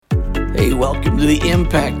Hey, welcome to the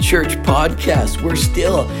Impact Church podcast. We're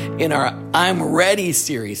still in our I'm Ready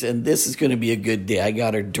series, and this is going to be a good day. I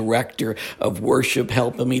got our director of worship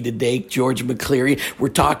helping me today, George McCleary. We're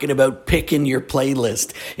talking about picking your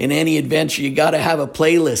playlist. In any adventure, you got to have a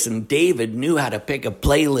playlist, and David knew how to pick a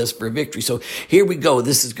playlist for victory. So here we go.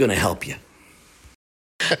 This is going to help you.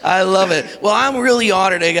 I love it. Well, I'm really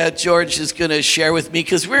honored I got George is going to share with me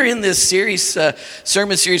because we're in this series,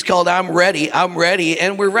 sermon series called I'm Ready,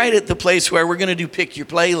 and we're right at the place where we're going to do Pick Your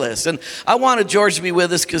Playlist. And I wanted George to be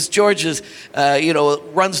with us because George is,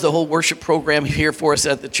 runs the whole worship program here for us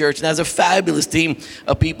at the church and has a fabulous team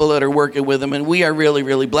of people that are working with him, and we are really,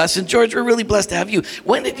 really blessed. And George, we're really blessed to have you.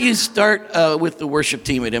 When did you start with the worship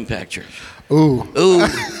team at Impact Church? Ooh.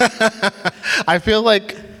 I feel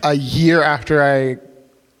like a year after I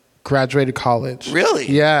graduated college. Really?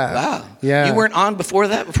 Yeah. Wow. Yeah. You weren't on before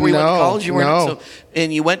that? Before you went to college? You weren't. No.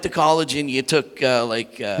 And you went to college and you took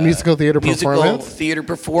musical theater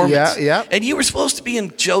performance. Yeah. And you were supposed to be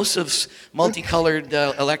in Joseph's multicolored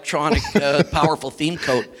electronic powerful theme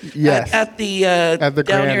coat. Yes. At the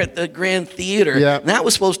down here at the Grand Theater. Yeah. And that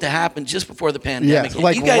was supposed to happen just before the pandemic.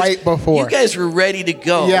 Yes, right before. You guys were ready to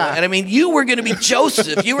go. Yeah. And I mean, you were going to be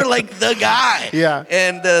Joseph. You were like the guy. Yeah.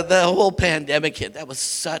 And the whole pandemic hit. That was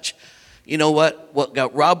such. You know what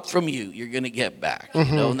got robbed from you, you're going to get back,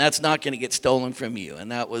 and that's not going to get stolen from you.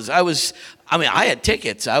 And I had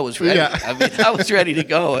tickets. I was ready. Yeah. I was ready to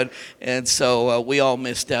go. And so we all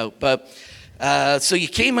missed out. But so you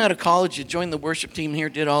came out of college, you joined the worship team here,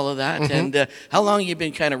 did all of that. And how long have you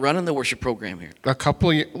been kind of running the worship program here? A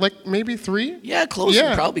couple, like maybe 3? Yeah,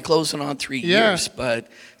 probably closing on 3 years, but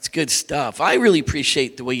it's good stuff. I really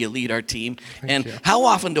appreciate the way you lead our team. Thank you. How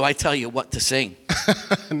often do I tell you what to sing?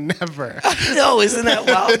 Never. No, isn't that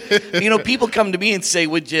wild? People come to me and say,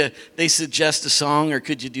 they suggest a song or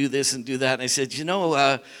could you do this and do that? And I said,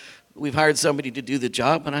 we've hired somebody to do the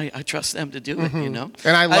job and I trust them to do it,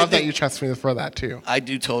 And I love that you trust me for that too. I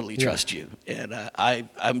do totally trust you. And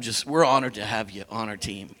we're honored to have you on our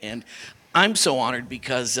team. And I'm so honored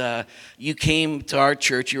because you came to our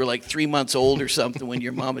church. You were like 3 months old or something when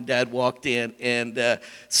your mom and dad walked in. And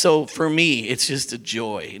so for me, it's just a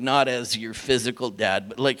joy, not as your physical dad,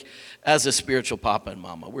 but like as a spiritual papa and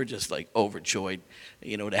mama. We're just like overjoyed,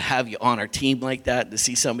 to have you on our team like that, to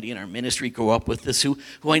see somebody in our ministry grow up with us who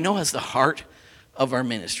I know has the heart of our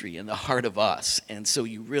ministry and the heart of us. And so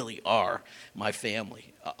you really are my family.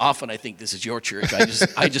 Often I think this is your church.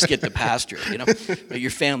 I just get to pastor it, But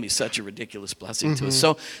your family is such a ridiculous blessing to us.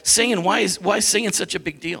 So singing, why is singing such a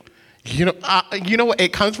big deal?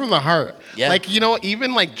 It comes from the heart. Yeah.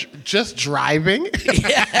 Even just driving.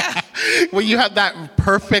 Yeah. When you have that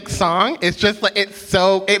perfect song, it's just like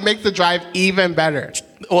it makes the drive even better.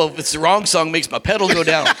 Well, if it's the wrong song, it makes my pedal go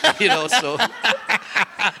down, so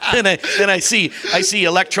then I see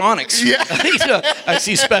electronics. Yeah. I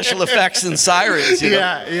see special effects and sirens,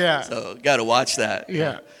 Yeah. So got to watch that.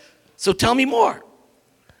 Yeah. So tell me more.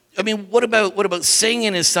 I mean, what about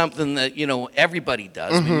singing is something that, everybody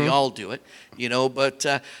does. I mean, we all do it, but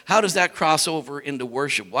how does that cross over into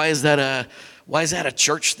worship? Why is that a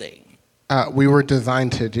church thing? We were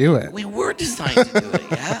designed to do it. We were designed to do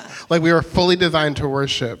it, yeah. We were fully designed to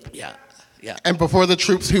worship. Yeah. Yeah. And before the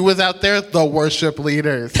troops, who was out there? The worship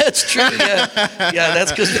leaders. That's true, yeah. Yeah, that's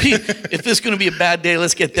because if this is going to be a bad day,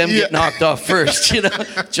 let's get them get knocked off first,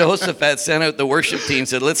 Joseph had sent out the worship team,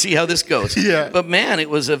 said, let's see how this goes. Yeah. But man, it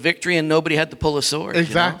was a victory and nobody had to pull a sword.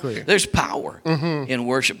 Exactly. There's power in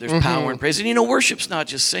worship. There's power in praise. And worship's not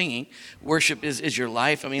just singing. Worship is your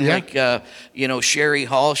life. I mean, Sherry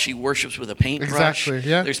Hall, she worships with a paintbrush. Exactly,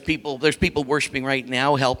 yeah. There's people worshiping right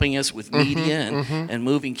now, helping us with media and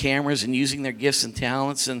moving cameras and using their gifts and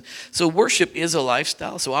talents. And so worship is a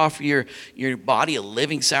lifestyle. So offer your body a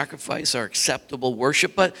living sacrifice, our acceptable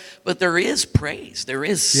worship. But there is praise. There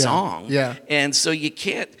is song. Yeah. And so you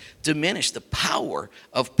can't diminish the power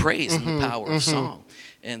of praise and the power of song.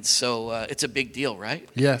 And so it's a big deal, right?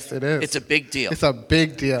 Yes, it is. It's a big deal. It's a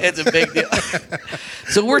big deal. It's a big deal.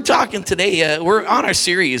 So we're talking today, we're on our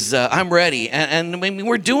series, I'm Ready. And I mean,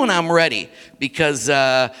 we're doing I'm Ready because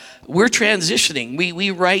we're transitioning.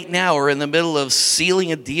 We right now are in the middle of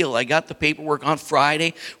sealing a deal. I got the paperwork on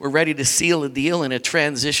Friday. We're ready to seal a deal and a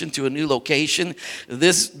transition to a new location.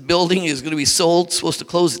 This building is going to be sold, supposed to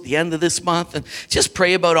close at the end of this month. And just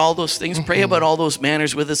pray about all those things. Pray about all those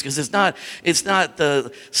manners with us because it's not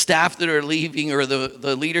the staff that are leaving or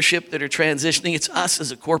the leadership that are transitioning. It's us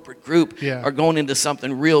as a corporate group are going into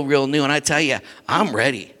something real new. And I tell you, I'm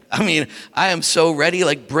ready. I mean, I am so ready,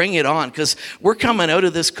 like bring it on, because we're coming out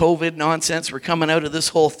of this COVID nonsense. We're coming out of this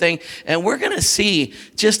whole thing, and we're going to see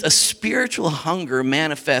just a spiritual hunger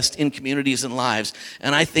manifest in communities and lives.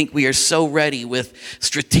 And I think we are so ready with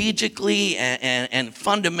strategically and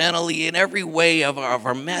fundamentally in every way of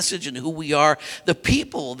our message and who we are, the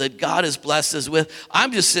people that God has blessed us with.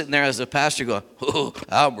 I'm just sitting there as a pastor going, oh,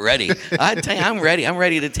 I'm ready. I tell you, I'm ready. I'm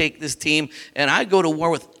ready to take this team, and I go to war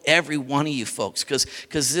with every one of you folks, because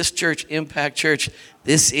this church, Impact Church,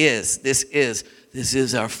 this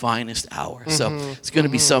is our finest hour. So it's going to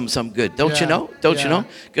be some good. Don't you know? Don't you know?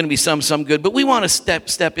 Going to be some good. But we want to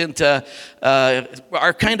step into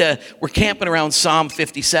our we're camping around Psalm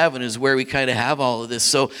 57 is where we kind of have all of this.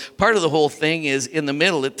 So part of the whole thing is in the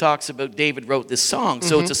middle, it talks about David wrote this song.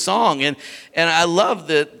 So it's a song. And I love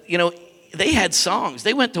that, they had songs.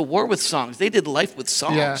 They went to war with songs. They did life with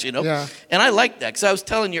songs, Yeah. And I like that, because I was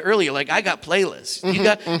telling you earlier, like, I got playlists.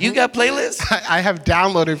 You got playlists? I have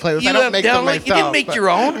downloaded playlists. I don't make them myself. You didn't make your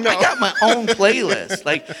own? No. I got my own playlist.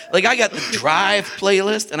 Like I got the drive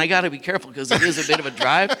playlist, and I got to be careful because it is a bit of a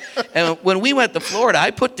drive. And when we went to Florida,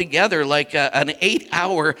 I put together like an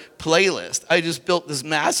 8-hour playlist. I just built this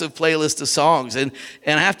massive playlist of songs, and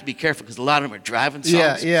I have to be careful because a lot of them are driving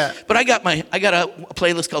songs. Yeah. But I got a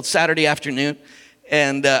playlist called Saturday Afternoon,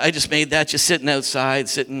 and I just made that just sitting outside,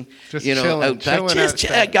 just chilling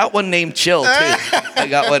outside. I got one named Chill too. I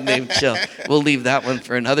got one named Chill. We'll leave that one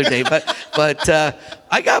for another day. But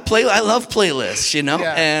I love playlists,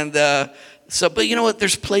 and but you know what?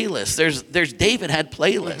 There's playlists. There's David had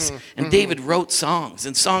playlists, and David wrote songs,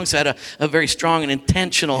 and songs had a very strong and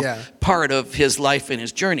intentional part of his life and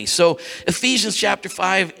his journey. So Ephesians chapter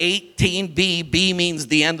 5, 18b, B means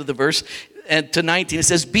the end of the verse, and to 19, it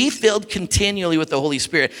says, be filled continually with the Holy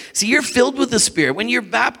Spirit. See, you're filled with the Spirit. When you're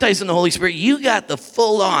baptized in the Holy Spirit, you got the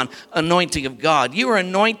full-on anointing of God. You are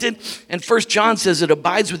anointed, and 1 John says it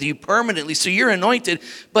abides with you permanently, so you're anointed.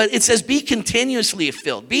 But it says be continuously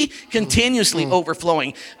filled. Be continuously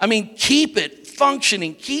overflowing. I mean, keep it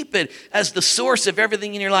functioning. Keep it as the source of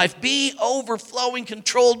everything in your life. Be overflowing,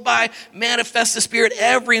 controlled by, manifest the Spirit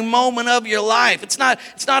every moment of your life. It's not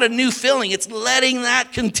a new filling. It's letting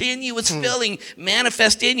that continuous filling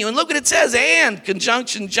manifest in you. And look what it says, and,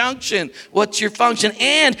 conjunction, junction. What's your function?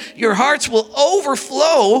 And your hearts will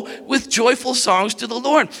overflow with joyful songs to the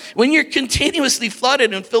Lord. When you're continuously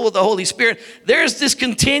flooded and filled with the Holy Spirit, there's this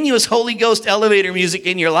continuous Holy Ghost elevator music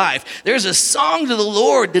in your life. There's a song to the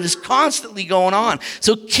Lord that is constantly going on.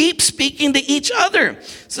 So keep speaking to each other.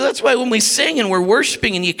 So that's why when we sing and we're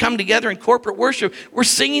worshiping and you come together in corporate worship, we're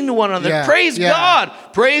singing to one another. Praise God,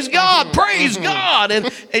 praise God, praise God. And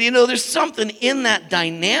there's something in that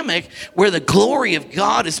dynamic where the glory of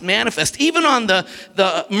God is manifest. Even on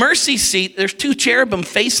the mercy seat, there's two cherubim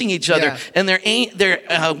facing each other, and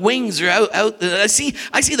their wings are out. I see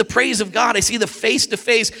the praise of God. I see the face to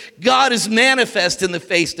face. God is manifest in the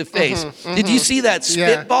face to face. Did you see that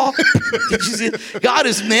spitball? Did you see? God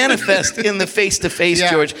is manifest in the face to face,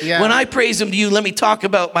 George. When I praise him to you, let me talk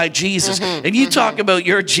about my Jesus. And you talk about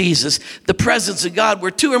your Jesus, the presence of God,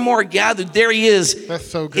 where two or more are gathered, there he is. That's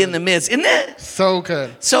so good. In the midst. Isn't it? So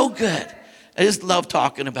good. So good. I just love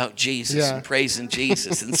talking about Jesus and praising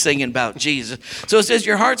Jesus and singing about Jesus. So it says,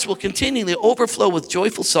 your hearts will continually overflow with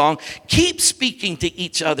joyful song. Keep speaking to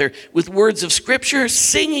each other with words of scripture,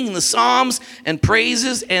 singing the psalms and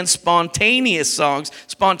praises and spontaneous songs.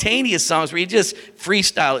 Spontaneous songs where you just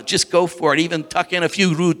freestyle it. Just go for it. Even tuck in a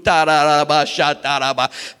few, throw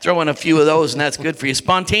in a few of those, and that's good for you.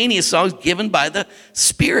 Spontaneous songs given by the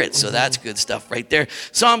Spirit. So that's good stuff right there.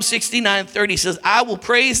 Psalm 69:30 says, I will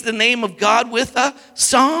praise the name of God with a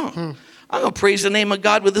song. I'm going to praise the name of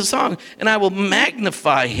God with a song, and I will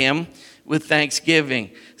magnify him with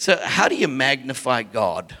thanksgiving. So how do you magnify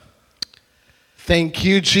God? Thank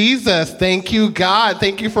you, Jesus. Thank you, God.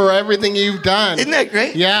 Thank you for everything you've done. Isn't that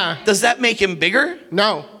great? Yeah. Does that make him bigger?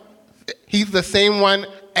 No. He's the same one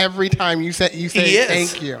every time you say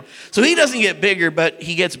thank you. So he doesn't get bigger, but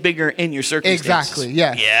he gets bigger in your circumstances. Exactly.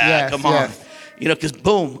 Yes. Yeah, come on. Yes. Because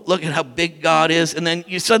boom, look at how big God is. And then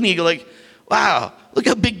you suddenly go like, wow, look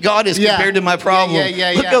how big God is compared to my problem.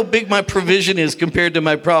 Look how big my provision is compared to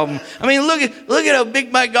my problem. I mean, look at how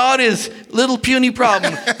big my God is. Little puny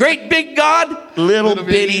problem. Great big God, little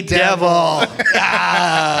bitty devil.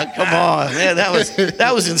 Come on. Man,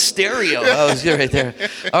 that was in stereo. That was good right there.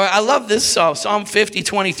 All right, I love this psalm. Psalm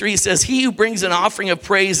 50:23 says, he who brings an offering of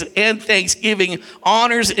praise and thanksgiving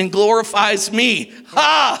honors and glorifies me.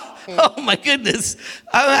 Ha! Oh my goodness.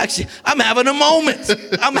 I'm having a moment.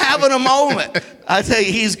 I'm having a moment. I tell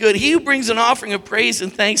you, he's good. He who brings an offering of praise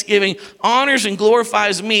and thanksgiving honors and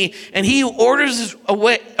glorifies me, and he who orders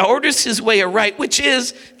his way aright, which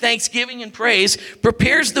is thanksgiving and praise,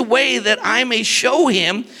 prepares the way that I may show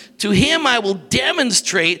him. To him I will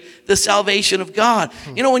demonstrate the salvation of God.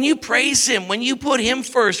 You know, when you praise him, when you put him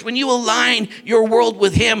first, when you align your world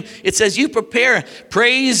with him, it says you prepare.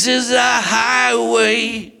 Praise is a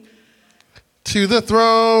highway to the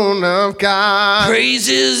throne of God. Praise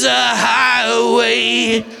is a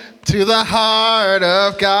highway to the heart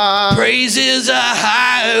of God. Praise is a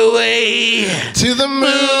highway to the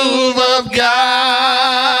move of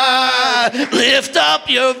God. Lift up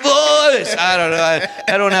your voice. I don't know.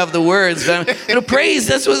 I don't have the words. But, praise,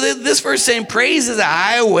 that's what this verse is saying. Praise is a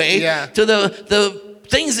highway to the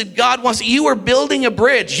things that God wants. You are building a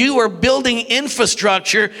bridge. You are building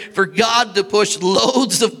infrastructure for God to push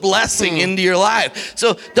loads of blessing into your life.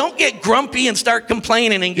 So don't get grumpy and start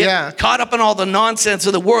complaining and get caught up in all the nonsense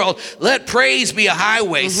of the world. Let praise be a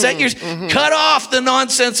highway. Cut off the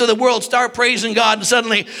nonsense of the world. Start praising God, and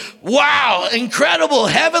suddenly, wow, incredible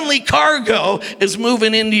heavenly cargo is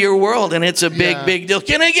moving into your world, and it's a big, big deal.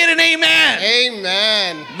 Can I get an amen?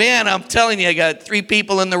 Amen. Man, I'm telling you, I got 3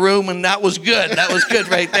 people in the room, and that was good. That was good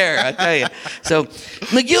right there, I tell you. So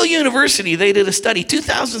McGill University, they did a study,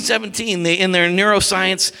 2017, in their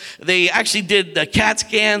neuroscience, they actually did CAT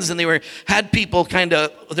scans, and they had people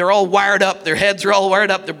they're all wired up, their heads are all wired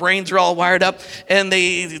up, their brains are all wired up, and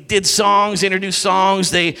they did songs, introduced songs,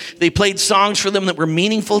 they played songs for them that were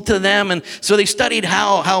meaningful to them, and so they studied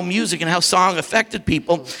how music and how song affected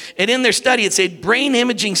people. And in their study, it said, brain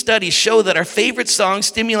imaging studies show that our favorite song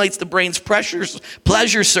stimulates the brain's pleasure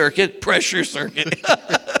circuit,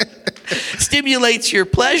 stimulates your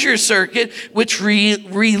pleasure circuit, which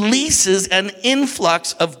releases an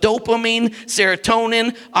influx of dopamine,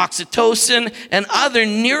 serotonin, oxytocin, and other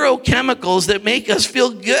neurochemicals that make us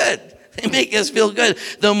feel good. They make us feel good.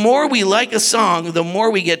 The more we like a song, the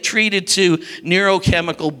more we get treated to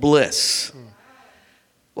neurochemical bliss.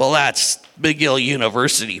 Well, that's McGill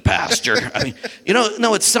University, Pastor. I mean,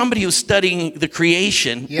 no, it's somebody who's studying the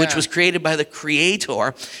creation, which was created by the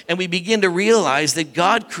Creator, and we begin to realize that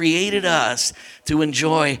God created us to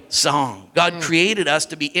enjoy song. God created us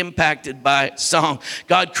to be impacted by song.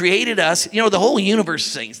 God created us, the whole universe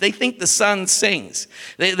sings. They think the sun sings.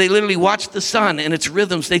 They literally watch the sun and its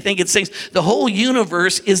rhythms. They think it sings. The whole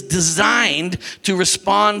universe is designed to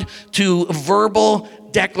respond to verbal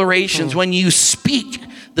declarations. When you speak,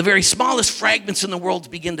 the very smallest fragments in the world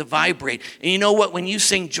begin to vibrate. And you know what? When you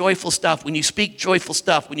sing joyful stuff, when you speak joyful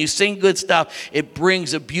stuff, when you sing good stuff, it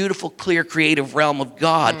brings a beautiful, clear, creative realm of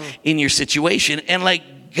God in your situation. And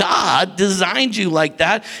like God designed you like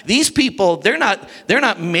that. These people, they're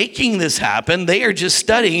not making this happen. They are just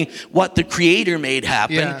studying what the Creator made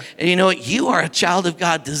happen. Yeah. And you know what? You are a child of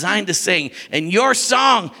God designed to sing. And your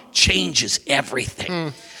song changes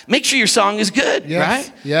everything. Make sure your song is good,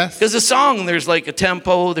 right? Yes. Because a song, there's like a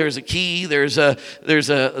tempo, there's a key, there's a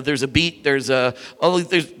beat, there's a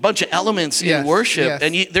bunch of elements in worship,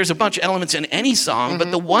 and there's a bunch of elements in any song. But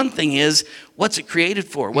the one thing is, what's it created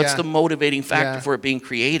for? What's the motivating factor for it being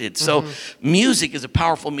created? So music is a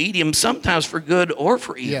powerful medium, sometimes for good or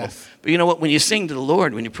for evil. Yes. But you know what? When you sing to the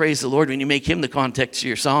Lord, when you praise the Lord, when you make Him the context of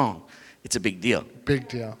your song, it's a big deal. Big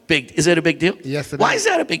deal. Is it a big deal? Yes, it is. Why is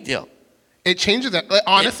that a big deal? It changes it. It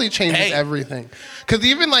honestly changes everything. Because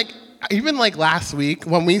even like last week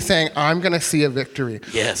when we sang "I'm Gonna See a Victory,"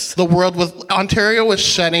 Ontario was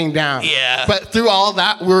shutting down. Yeah. But through all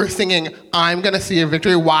that, we were singing "I'm Gonna See a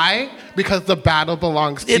Victory." Why? Because the battle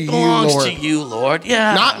belongs to you, Lord. It belongs to you, Lord.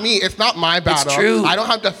 Yeah. Not me. It's not my battle. It's true. I don't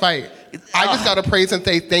have to fight. I just gotta praise and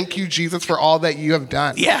say thank you, Jesus, for all that you have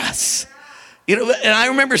done. Yes. And I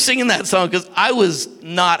remember singing that song because I was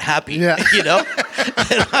not happy, And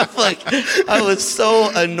I was so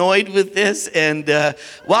annoyed with this. And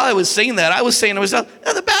while I was singing that, I was saying to myself,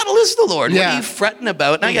 the battle is the Lord. What are you fretting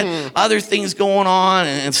about? And I got other things going on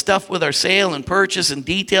and stuff with our sale and purchase and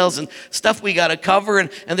details and stuff we got to cover. And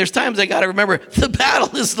there's times I got to remember the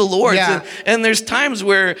battle is the Lord's. Yeah. And there's times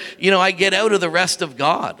where, I get out of the rest of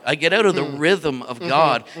God. I get out of the rhythm of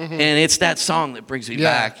God. And it's that song that brings me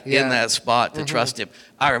back in that spot to trust Him.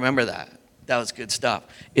 I remember that. That was good stuff.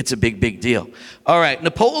 It's a big, big deal. All right,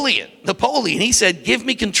 Napoleon, he said, give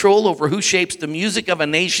me control over who shapes the music of a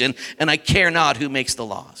nation, and I care not who makes the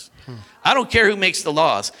laws. I don't care who makes the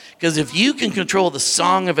laws, because if you can control the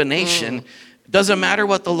song of a nation, Doesn't matter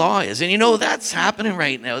what the law is. And you know, that's happening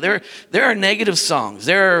right now. There are negative songs.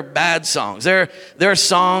 There are bad songs. There are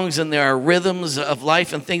songs and there are rhythms of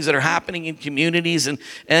life and things that are happening in communities. And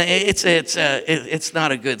it's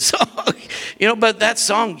not a good song, you know, but that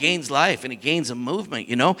song gains life and it gains a movement,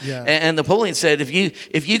 you know. Yeah. And Napoleon said,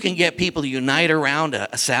 if you can get people to unite around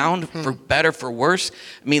a sound, for better, for worse,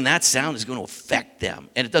 I mean, that sound is going to affect them.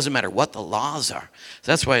 And it doesn't matter what the laws are.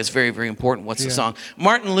 So that's why it's very, very important what's the song.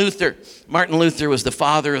 Martin Luther was the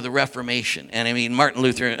father of the Reformation. And I mean, Martin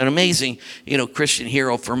Luther, an amazing, you know, Christian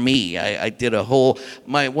hero for me. I did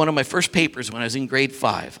one of my first papers when I was in grade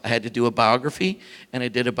 5. I had to do a biography, and I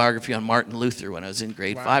did a biography on Martin Luther when I was in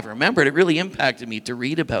grade 5. I remember it really impacted me to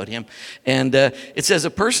read about him. And it says,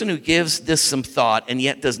 a person who gives this some thought and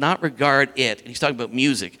yet does not regard it, and he's talking about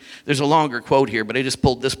music. There's a longer quote here, but I just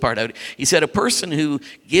pulled this part out. He said, a person who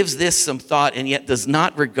gives this some thought and yet does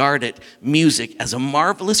not regard it, music, as a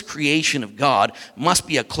marvelous creation of God, must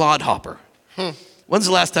be a clodhopper. When's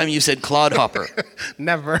the last time you said clodhopper?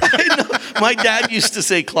 Never. I know. My dad used to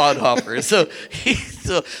say clodhopper. So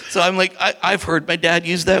I'm like, I've heard my dad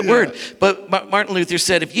use that word. But Martin Luther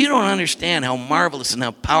said, if you don't understand how marvelous and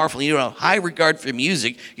how powerful, you have high regard for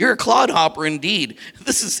music, you're a clodhopper indeed.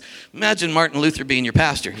 Imagine Martin Luther being your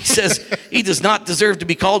pastor. He says he does not deserve to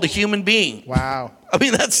be called a human being. Wow. I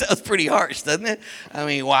mean, that sounds pretty harsh, doesn't it? I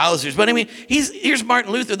mean, wowzers. But I mean, here's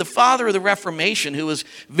Martin Luther, the father of the Reformation, who was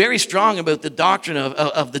very strong about the doctrine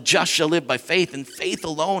of the just shall live by faith and faith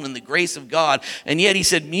alone in the grace of God. And yet he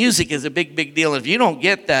said music is a big, big deal. And if you don't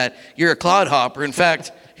get that, you're a clodhopper. In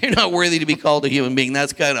fact, you're not worthy to be called a human being.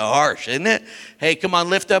 That's kind of harsh, isn't it? Hey, come on,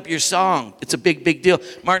 lift up your song. It's a big, big deal.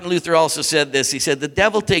 Martin Luther also said this. He said, the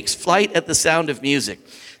devil takes flight at the sound of music,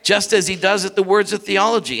 just as he does at the words of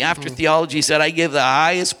theology. After theology, he said, I give the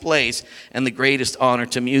highest place and the greatest honor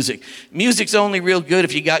to music. Music's only real good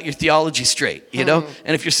if you got your theology straight, you know?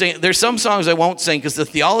 And if you're saying, there's some songs I won't sing because the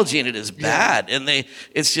theology in it is bad, and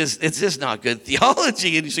it's just not good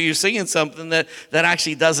theology. And so you're singing something that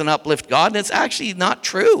actually doesn't uplift God, and it's actually not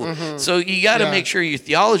true. So you got to make sure your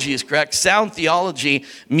theology is correct. Sound theology,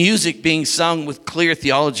 music being sung with clear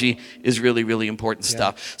theology is really, really important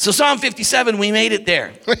stuff. So Psalm 57, we made it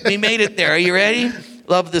there. We made it there. Are you ready?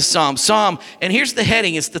 Love this psalm. And here's the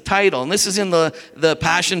heading. It's the title. And this is in the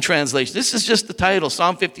Passion Translation. This is just the title,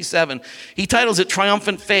 Psalm 57. He titles it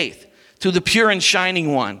Triumphant Faith to the Pure and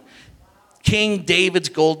Shining One, King David's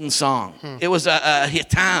Golden Song. It was a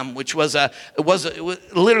hitam, which was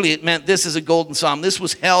literally it meant this is a golden psalm. This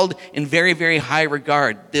was held in very, very high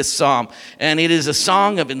regard, this psalm. And it is a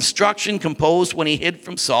song of instruction composed when he hid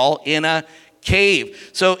from Saul in a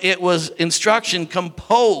cave. So it was instruction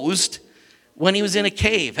composed when he was in a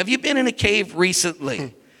cave. Have you been in a cave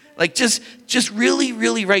recently? Like just really,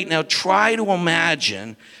 really right now, try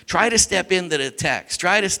to step into the text.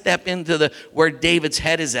 Try to step into where David's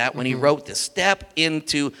head is at when he wrote this. Step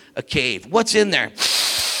into a cave. What's in there?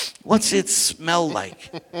 What's it smell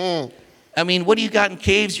like? I mean, what do you got in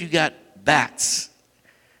caves? You got bats.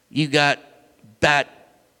 You got bat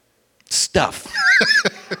stuff.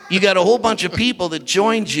 You got a whole bunch of people that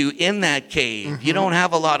joined you in that cave. You don't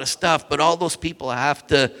have a lot of stuff, but all those people have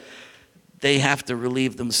to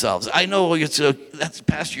relieve themselves. I know that's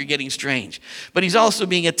Pastor, you're getting strange. But he's also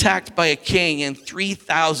being attacked by a king and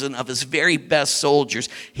 3,000 of his very best soldiers.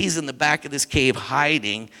 He's in the back of this cave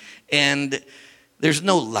hiding, and there's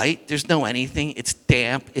no light, there's no anything. It's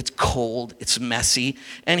damp, it's cold, it's messy.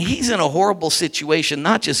 And he's in a horrible situation,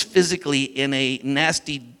 not just physically in a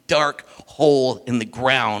nasty, dark hole in the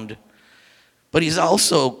ground, but he's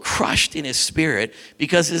also crushed in his spirit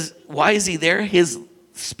because why is he there? His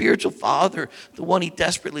spiritual father, the one he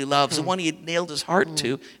desperately loves, the one he had nailed his heart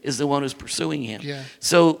to, is the one who's pursuing him.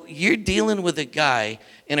 So you're dealing with a guy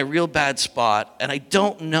in a real bad spot, and I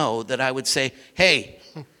don't know that I would say, hey,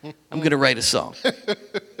 I'm going to write a song.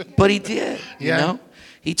 But he did, you know?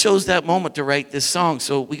 He chose that moment to write this song,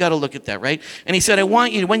 so we got to look at that, right? And he said, I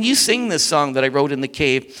want you, when you sing this song that I wrote in the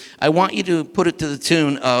cave, I want you to put it to the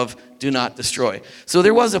tune of Do Not Destroy. So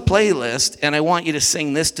there was a playlist, and I want you to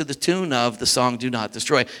sing this to the tune of the song Do Not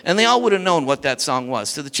Destroy. And they all would have known what that song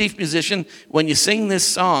was. To the chief musician, when you sing this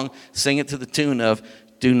song, sing it to the tune of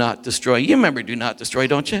Do Not Destroy. You remember Do Not Destroy,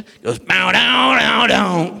 don't you? It goes, bow, down, down,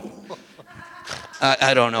 down.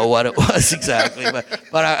 I don't know what it was exactly,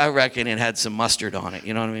 but I reckon it had some mustard on it,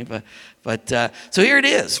 you know what I mean? But so here it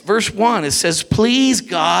is, verse 1, it says, please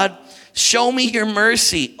God, show me your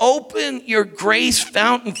mercy. Open your grace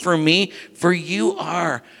fountain for me, for you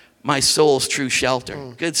are my soul's true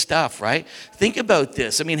shelter. Good stuff, right? Think about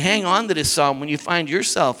this. I mean, hang on to this psalm when you find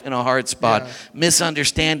yourself in a hard spot,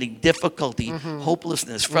 misunderstanding, difficulty,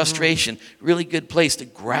 hopelessness, frustration. Really good place to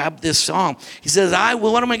grab this psalm. He says,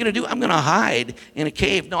 what am I going to do? I'm going to hide in a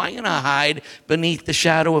cave. No, I'm going to hide beneath the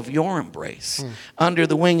shadow of your embrace, under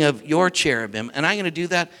the wing of your cherubim. And I'm going to do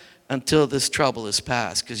that until this trouble is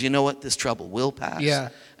past. Because you know what? This trouble will pass. Yeah.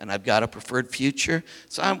 And I've got a preferred future.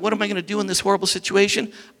 So what am I going to do in this horrible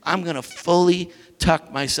situation? I'm going to fully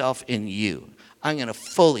tuck myself in you. I'm going to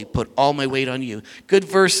fully put all my weight on you. Good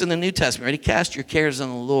verse in the New Testament, right? Cast your cares on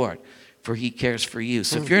the Lord, for he cares for you.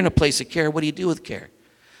 So if you're in a place of care, what do you do with care?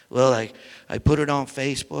 Well, I put it on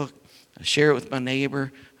Facebook. I share it with my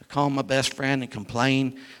neighbor. I call my best friend and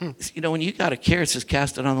complain. You know, when you got a care, it says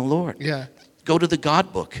cast it on the Lord. Yeah. Go to the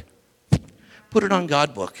God book. Put it on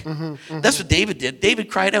God book. That's what David did. David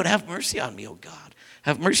cried out, have mercy on me, O God.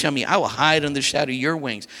 Have mercy on me. I will hide under the shadow of your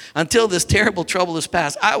wings. Until this terrible trouble is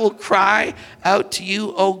past, I will cry out to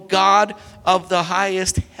you, O God of the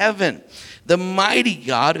highest heaven. The mighty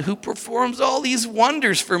God who performs all these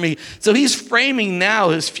wonders for me. So he's framing now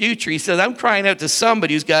his future. He says, I'm crying out to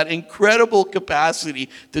somebody who's got incredible capacity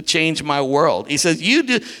to change my world. He says, you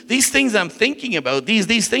do these things I'm thinking about,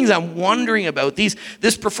 these things I'm wondering about,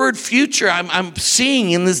 this preferred future I'm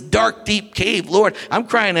seeing in this dark, deep cave. Lord, I'm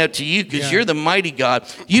crying out to you because you're the mighty God.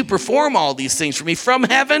 You perform all these things for me. From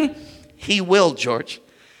heaven, he will, George.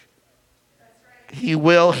 He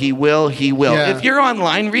will. Yeah. If you're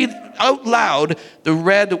online, read out loud the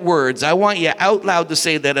red words. I want you out loud to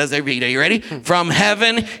say that as I read. Are you ready? From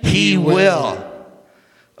heaven, he will.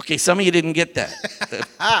 Okay, some of you didn't get that.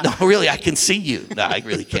 No, really, I can see you. No, I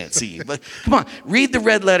really can't see you. But come on, read the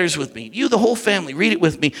red letters with me. You, the whole family, read it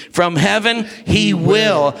with me. From heaven, he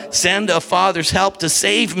will send a father's help to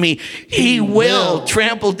save me. He will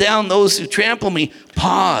trample down those who trample me.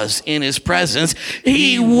 Pause in his presence.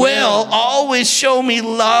 He will always show me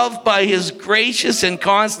love by his gracious and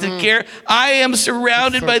constant care. I am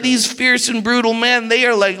surrounded by these fierce and brutal men. They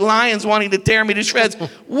are like lions wanting to tear me to shreds.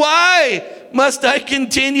 Why must I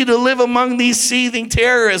continue to live among these seething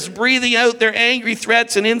terrorists, breathing out their angry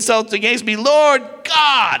threats and insults against me? Lord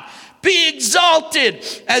God, be exalted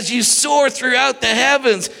as you soar throughout the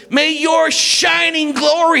heavens. May your shining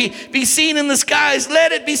glory be seen in the skies.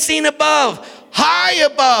 Let it be seen above, high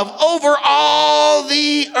above, over all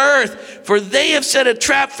the earth. For they have set a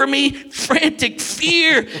trap for me. Frantic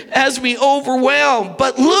fear has me overwhelmed.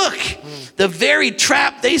 But look, the very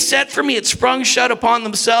trap they set for me, it sprung shut upon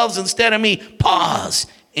themselves instead of me. Pause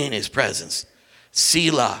in his presence.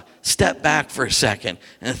 Selah. Step back for a second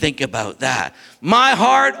and think about that. My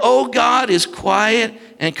heart, oh God, is quiet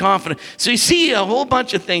and confident. So you see a whole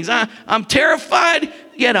bunch of things. I'm terrified,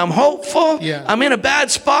 yet I'm hopeful. Yeah. I'm in a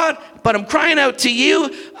bad spot, but I'm crying out to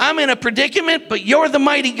you. I'm in a predicament, but you're the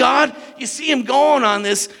mighty God. You see him going on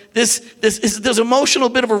this emotional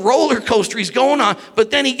bit of a roller coaster he's going on.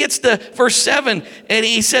 But then he gets to verse 7 and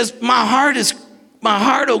he says, my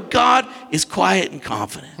heart, oh God, is quiet and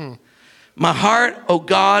confident. My heart, oh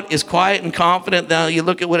God, is quiet and confident. Now you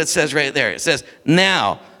look at what it says right there. It says,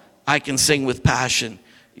 now I can sing with passion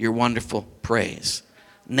your wonderful praise.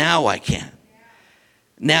 Now I can.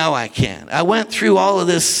 Now I can. I went through all of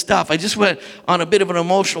this stuff. I just went on a bit of an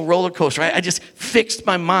emotional roller coaster. I just fixed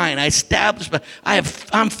my mind. I established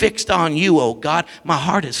I'm fixed on you, oh God. My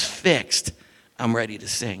heart is fixed. I'm ready to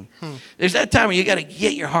sing. There's that time where you got to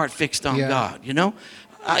get your heart fixed on God, you know?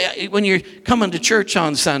 When you're coming to church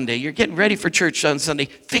on Sunday, you're getting ready for church on Sunday,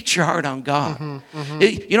 fix your heart on God.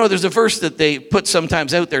 You know, there's a verse that they put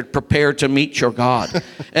sometimes out there, prepare to meet your God.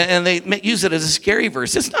 And they use it as a scary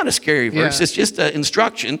verse. It's not a scary verse. It's just an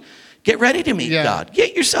instruction. Get ready to meet God.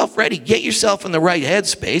 Get yourself ready. Get yourself in the right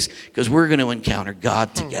headspace because we're going to encounter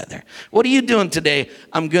God together. What are you doing today?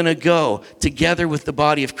 I'm going to go together with the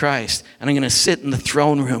body of Christ and I'm going to sit in the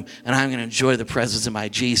throne room and I'm going to enjoy the presence of my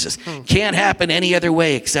Jesus. Can't happen any other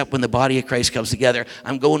way except when the body of Christ comes together.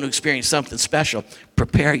 I'm going to experience something special.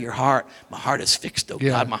 Prepare your heart. My heart is fixed, oh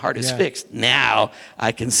God. My heart is fixed. Now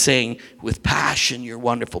I can sing with passion your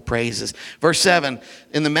wonderful praises. Verse 7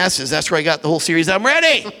 in the Message, that's where I got the whole series. I'm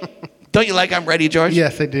ready. Don't you like I'm ready, George?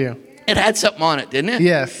 Yes, I do. It had something on it, didn't it?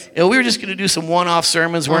 Yes. You know, we were just going to do some one-off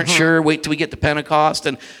sermons. Weren't sure. Wait till we get to Pentecost.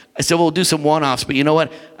 And I said, we'll do some one-offs. But you know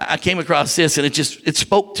what? I came across this, and it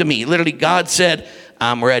spoke to me. Literally, God said,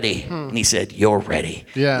 I'm ready. And he said, you're ready.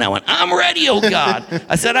 Yeah. And I went, I'm ready, oh God.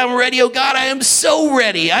 I said, I'm ready, oh God. I am so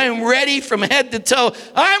ready. I am ready from head to toe.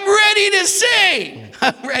 I'm ready to sing.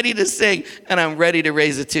 I'm ready to sing. And I'm ready to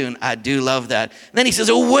raise a tune. I do love that. And then he says,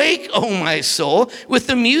 awake, oh my soul, with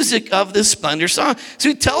the music of this splendor song. So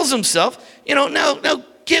he tells himself, you know, now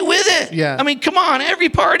Get with it. Yeah. I mean, come on, every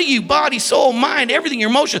part of you, body, soul, mind, everything, your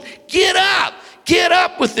emotions, get up. Get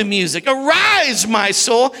up with the music. Arise, my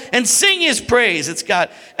soul, and sing his praise. It's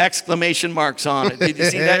got exclamation marks on it. Did you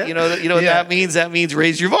see that? You know what that means? That means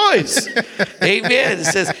raise your voice. Amen. It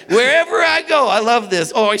says, wherever I go, I love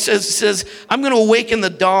this. Oh, it says I'm going to awaken the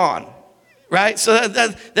dawn. Right? So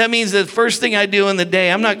that means the first thing I do in the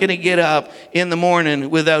day, I'm not going to get up in the morning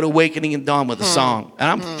without awakening the dawn with a song. And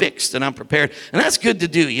I'm fixed and I'm prepared. And that's good to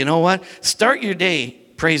do. You know what? Start your day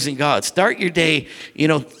praising God. Start your day,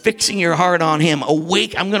 fixing your heart on him. I'm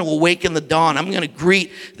going to awaken the dawn. I'm going to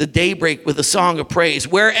greet the daybreak with a song of praise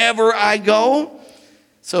wherever I go.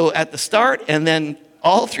 So at the start and then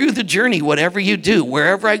all through the journey, whatever you do,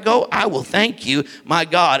 wherever I go, I will thank you, my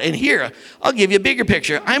God. And here, I'll give you a bigger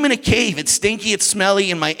picture. I'm in a cave. It's stinky, it's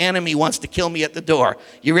smelly, and my enemy wants to kill me at the door.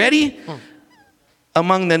 You ready?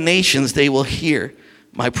 Among the nations, they will hear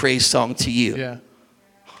my praise song to you. Yeah.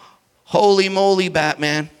 Holy moly,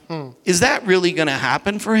 Batman. Is that really going to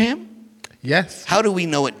happen for him? Yes. How do we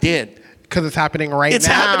know it did? Because it's happening right now. It's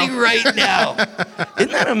happening right now.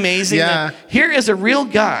 Isn't that amazing? Yeah. Here is a real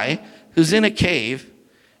guy who's in a cave,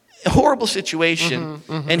 a horrible situation,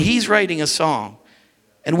 and he's writing a song.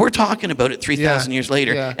 And we're talking about it 3,000 years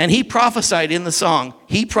later. Yeah. And he prophesied in the song,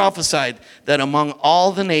 he prophesied that among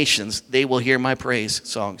all the nations, they will hear my praise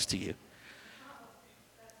songs to you.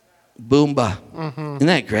 Boomba. Isn't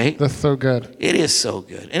that great? That's so good. It is so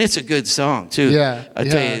good. And it's a good song, too. Yeah. I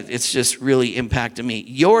tell you, it's just really impacted me.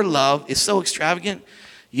 Your love is so extravagant.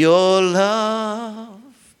 Your love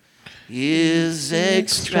is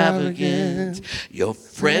extravagant. Your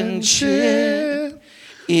friendship,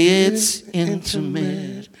 it's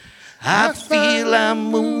intimate. I feel I'm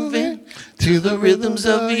moving to the rhythms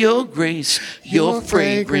of your grace. Your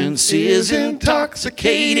fragrance is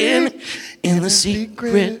intoxicating in the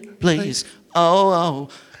secret place. Oh,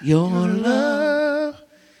 your love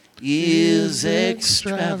is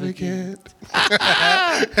extravagant.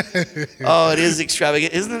 Oh, it is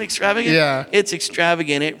extravagant. Isn't it extravagant? Yeah. It's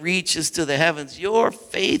extravagant. It reaches to the heavens. Your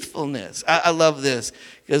faithfulness. I love this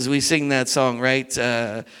because we sing that song, right?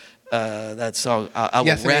 That song, I will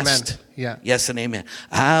Yes and rest. amen. Yeah. Yes and amen.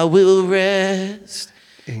 I will rest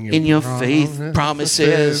in your faith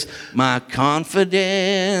promises. My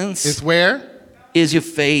confidence Is where? is your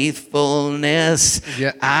faithfulness.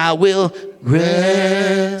 Yeah. I will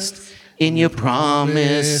rest in your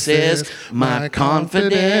promises. My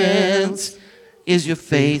confidence is your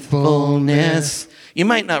faithfulness. You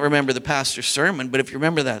might not remember the pastor's sermon, but if you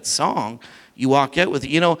remember that song, you walk out with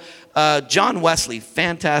it. John Wesley,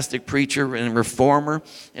 fantastic preacher and reformer,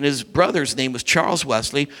 and his brother's name was Charles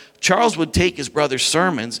Wesley. Charles would take his brother's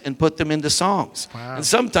sermons and put them into songs. Wow. And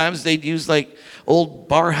sometimes they'd use like old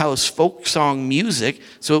bar house folk song music,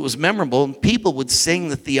 so it was memorable, and people would sing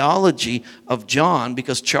the theology of John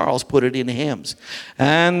because Charles put it in hymns.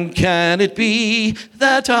 And can it be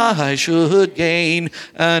that I should gain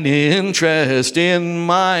an interest in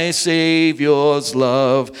my Savior's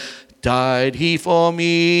love? Died he for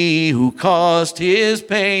me who caused his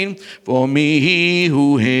pain, for me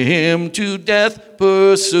who him to death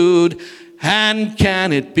pursued. And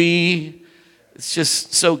can it be? It's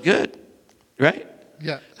just so good, right?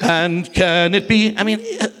 Yeah. And can it be? I mean,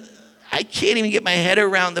 I can't even get my head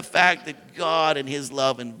around the fact that God and his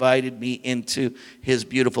love invited me into his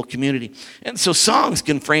beautiful community. And so songs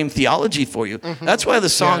can frame theology for you. That's why the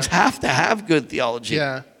songs have to have good theology.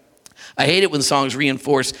 Yeah. I hate it when songs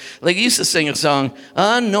reinforce. Like I used to sing a song,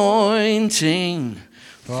 anointing,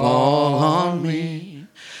 fall on me.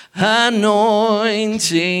 Anointing,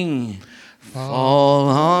 fall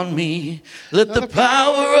on me. Let the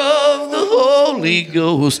power of the Holy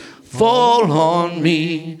Ghost fall on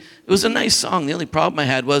me. It was a nice song. The only problem I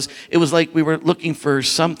had was it was like we were looking for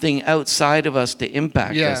something outside of us to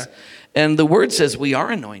impact us. And the word says we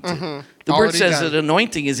are anointed. The word says that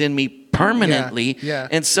anointing is in me permanently. Yeah.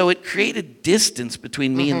 And so it created distance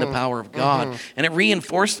between me and the power of God. And it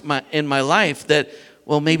reinforced in my life that,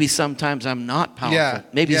 well, maybe sometimes I'm not powerful. Yeah.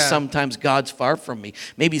 Maybe sometimes God's far from me.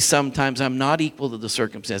 Maybe sometimes I'm not equal to the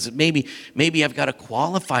circumstances. Maybe I've got to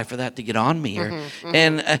qualify for that to get on me.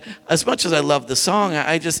 And as much as I love the song,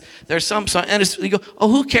 there's some song, and you go, oh,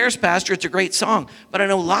 who cares, Pastor? It's a great song. But I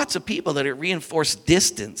know lots of people that it reinforced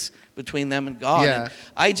distance between them and God. Yeah. And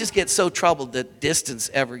I just get so troubled that distance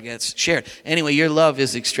ever gets shared. Anyway, your love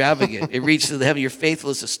is extravagant. It reaches to the heaven. Your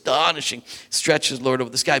faithfulness is astonishing. Stretches, Lord, over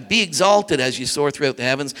the sky. Be exalted as you soar throughout the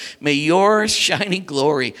heavens. May your shining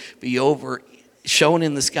glory be over shone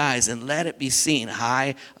in the skies, and let it be seen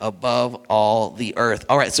high above all the earth.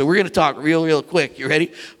 All right, so we're going to talk real quick. You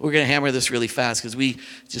ready? We're going to hammer this really fast because we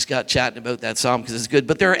just got chatting about that psalm because it's good.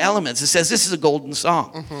 But there are elements. It says this is a golden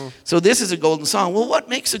song. So this is a golden song. Well, what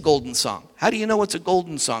makes a golden song? How do you know it's a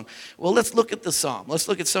golden song? Well, let's look at the psalm. Let's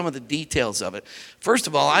look at some of the details of it. First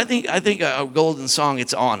of all, I think a golden song,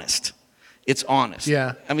 it's honest. It's honest.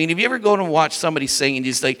 Yeah. I mean, if you ever go and watch somebody sing and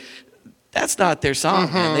just like, that's not their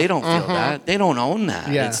song, man. They don't feel that. They don't own that.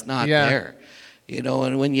 Yeah. It's not there. You know,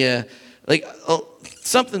 and when you, like,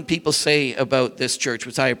 something people say about this church,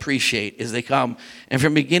 which I appreciate, is they come, and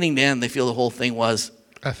from beginning to end, they feel the whole thing was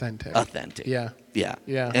authentic. Yeah.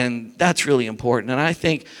 And that's really important. And I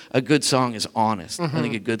think a good song is honest. I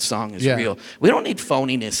think a good song is real. We don't need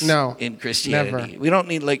phoniness in Christianity. Never. We don't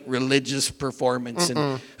need like religious performance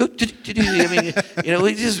and I mean, you know,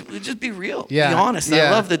 we just be real. Be honest. Yeah.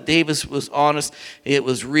 I love that David was honest. It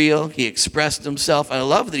was real. He expressed himself. I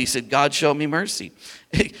love that he said, God, show me mercy.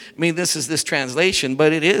 I mean, this is this translation,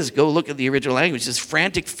 but it is. Go look at the original language. It says,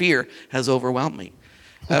 frantic fear has overwhelmed me.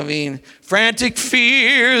 I mean, frantic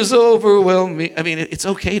fears overwhelm me. I mean, it's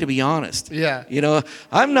okay to be honest. Yeah. You know,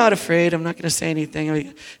 I'm not afraid. I'm not going to say anything. I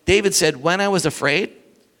mean, David said, when I was afraid,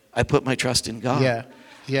 I put my trust in God. Yeah.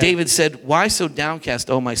 David said, why so downcast,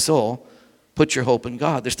 O my soul? Put your hope in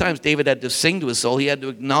God. There's times David had to sing to his soul. He had to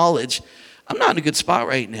acknowledge, I'm not in a good spot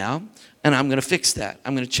right now, and I'm going to fix that.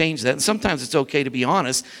 I'm going to change that. And sometimes it's okay to be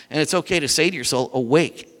honest, and it's okay to say to your soul,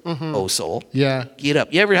 awake, O soul. Yeah. Get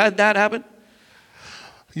up. You ever had that happen?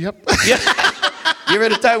 Yep. Yeah. You ever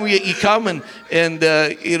had a time where you come and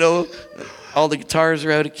you know, all the guitars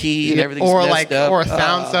are out of key and everything's messed up. Or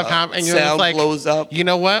sound stuff happens and you're just like, blows up. You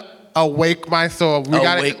know what? Awake my soul.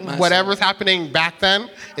 Whatever's happening back then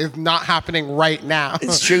is not happening right now.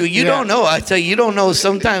 It's true. You don't know. I tell you, you don't know.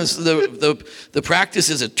 Sometimes the practice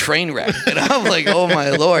is a train wreck. And I'm like, oh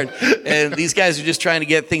my Lord. And these guys are just trying to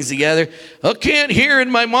get things together. I can't hear in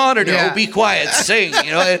my monitor. Oh, be quiet. Sing.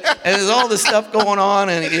 You know, and there's all this stuff going on.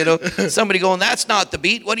 And, you know, somebody going, that's not the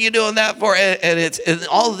beat. What are you doing that for? And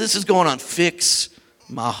all of this is going on. Fix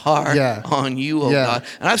my heart on you, oh God.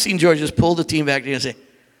 And I've seen George just pull the team back together and say,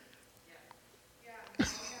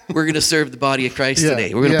 we're going to serve the body of Christ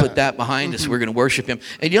today. We're going to put that behind us. We're going to worship him.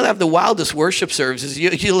 And you'll have the wildest worship services.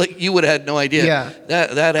 You would have had no idea.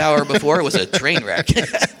 That hour before it was a train wreck.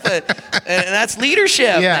 And that's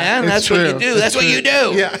leadership, man. That's what you do. That's what you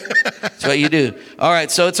do. That's what you do. All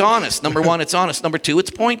right, so it's honest. Number one, it's honest. Number two,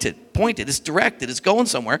 it's pointed. It's directed. It's going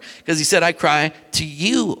somewhere. Because he said, I cry to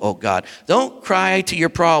you, oh God. Don't cry to your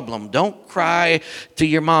problem. Don't cry to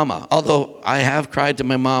your mama. Although I have cried to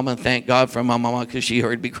my mama, and thank God for my mama because she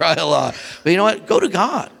heard me cry a lot. But you know what? Go to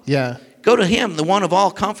God. Yeah. Go to him, the one of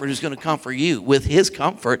all comfort who's going to comfort you with his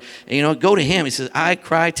comfort. And, you know, go to him. He says, I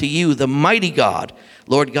cry to you, the mighty God.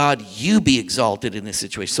 Lord God, you be exalted in this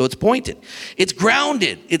situation. So it's pointed. It's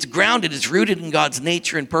grounded. It's grounded. It's rooted in God's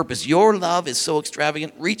nature and purpose. Your love is so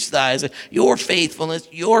extravagant. Reach the eyes. Your faithfulness,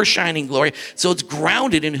 your shining glory. So it's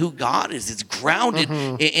grounded in who God is. It's grounded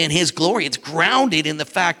in his glory. It's grounded in the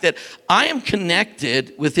fact that I am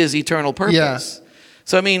connected with his eternal purpose. Yeah.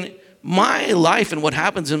 So, I mean, my life and what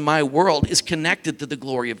happens in my world is connected to the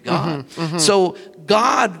glory of God. So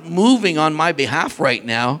God moving on my behalf right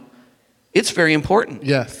now, it's very important.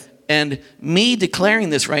 Yes. And me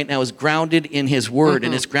declaring this right now is grounded in his word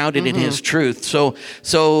and it's grounded in his truth.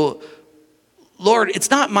 So, Lord, it's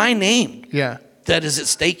not my name that is at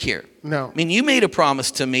stake here. No. I mean, you made a promise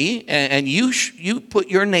to me and you put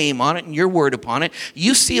your name on it and your word upon it.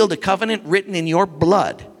 You sealed a covenant written in your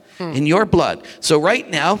blood. In your blood. So right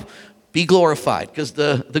now, be glorified, because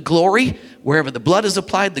the glory, wherever the blood is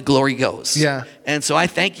applied, the glory goes. Yeah. And so I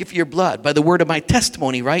thank you for your blood. By the word of my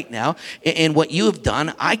testimony right now, and what you have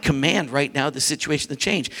done, I command right now the situation to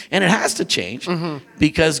change. And it has to change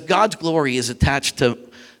because God's glory is attached to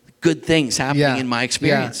good things happening in my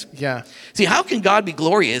experience. Yeah. See, how can God be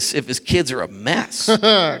glorious if his kids are a mess?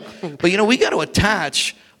 But, you know, we got to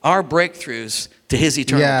attach our breakthroughs to his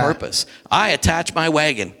eternal purpose. I attach my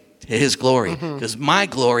wagon to his glory, because my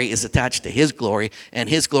glory is attached to his glory, and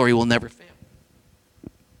his glory will never fail.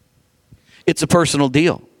 It's a personal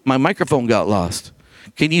deal. My microphone got lost.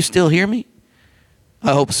 Can you still hear me?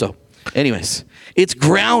 I hope so. Anyways, it's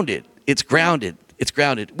grounded. It's grounded. It's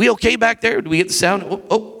grounded. We okay back there? Do we get the sound?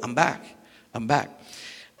 Oh, I'm back. I'm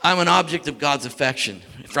an object of God's affection.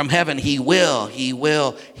 from heaven. He will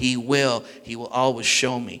always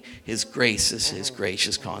show me his grace, his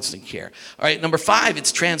gracious constant care. All right, number 5,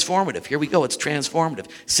 it's transformative. Here we go, it's transformative.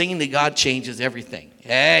 Singing to God changes everything.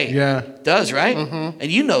 Hey, it does, right?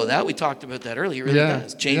 And you know that. We talked about that earlier. It really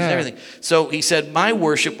does. Changes everything. So he said, my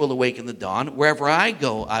worship will awaken the dawn. Wherever I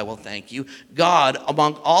go, I will thank you. God,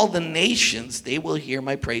 among all the nations, they will hear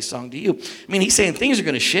my praise song to you. I mean, he's saying things are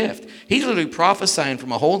going to shift. He's literally prophesying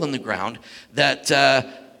from a hole in the ground that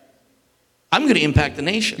I'm going to impact the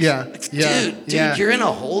nations. Dude, you're in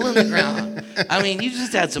a hole in the ground. I mean, you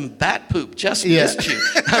just had some bat poop. Just missed you.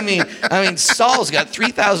 I mean, Saul's got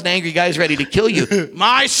 3,000 angry guys ready to kill you.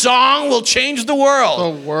 My song will change the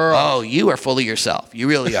world. The world. Oh, you are full of yourself. You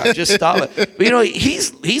really are. Just stop it. But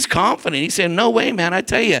he's confident. He's saying, no way, man. I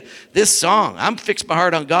tell you, this song, I'm fixed my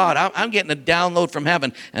heart on God. I'm getting a download from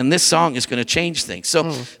heaven, and this song is going to change things.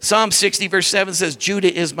 So Psalm 60 verse 7 says,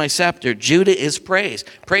 Judah is my scepter. Judah is praise.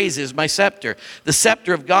 Praise is my scepter. The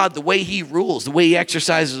scepter of God, the way he rules, the way he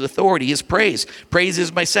exercises authority is praise. Praise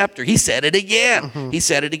is my scepter. He said it again. He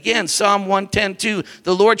said it again. Psalm 110:2,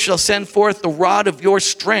 the Lord shall send forth the rod of your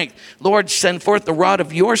strength. Lord, send forth the rod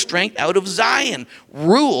of your strength out of Zion.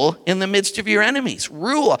 Rule in the midst of your enemies.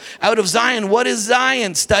 Rule out of Zion. What is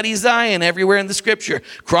Zion? Study Zion everywhere in the scripture.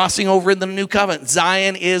 Crossing over in the new covenant.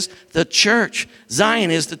 Zion is the church. Zion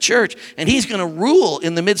is the church. And he's going to rule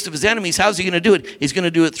in the midst of his enemies. How's he going to do it? He's going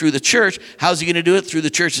to do it through the church. How's he going to do it? Through the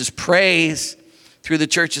church's praise. Through the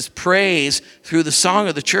church's praise, through the song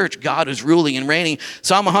of the church, God is ruling and reigning.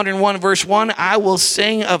 Psalm 101 verse 1, I will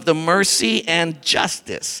sing of the mercy and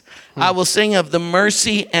justice. I will sing of the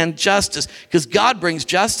mercy and justice, because God brings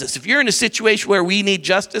justice. If you're in a situation where we need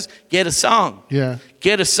justice, get a song.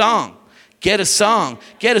 Get a song. Get a song.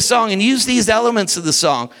 Get a song and use these elements of the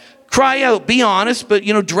song. Cry out, be honest, but,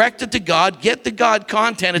 direct it to God. Get the God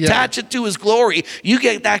content, attach it to his glory. You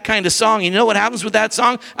get that kind of song. You know what happens with that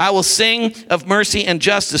song? I will sing of mercy and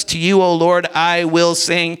justice to you, O Lord. I will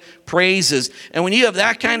sing praises. And when you have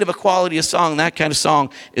that kind of a quality of song, that kind of song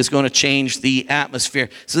is going to change the atmosphere.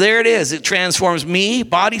 So there it is. It transforms me,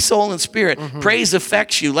 body, soul, and spirit. Praise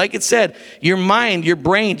affects you. Like it said, your mind, your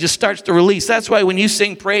brain just starts to release. That's why when you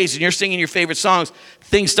sing praise and you're singing your favorite songs,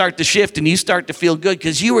 things start to shift and you start to feel good,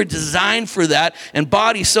 because you were designed for that. And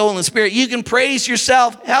body, soul, and spirit, you can praise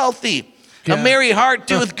yourself healthy. A merry heart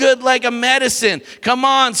doeth good like a medicine. Come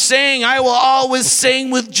on, sing. I will always sing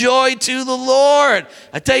with joy to the Lord.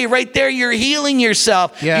 I tell you right there, you're healing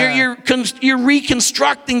yourself. You're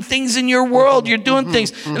reconstructing things in your world. You're doing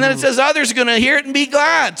things. And then it says others are going to hear it and be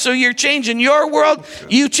glad. So you're changing your world.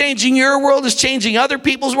 You changing your world is changing other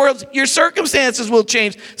people's worlds. Your circumstances will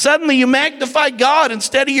change. Suddenly you magnify God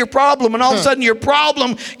instead of your problem. And all of a sudden your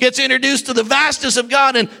problem gets introduced to the vastness of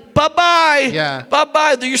God, and bye-bye.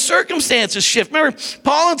 Bye-bye. Your circumstances shift. Remember,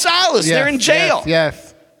 Paul and Silas, they're in jail.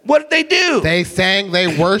 What did they do? They sang,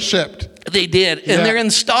 they worshiped. They did. And they're in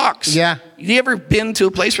stocks. You ever been to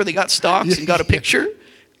a place where they got stocks and got a picture?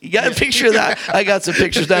 You got a picture of that? I got some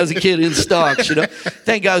pictures when I was a kid in stocks,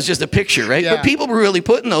 Thank God it was just a picture, right? But people were really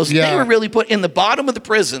putting those. They were really put in the bottom of the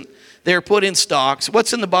prison. They're put in stocks.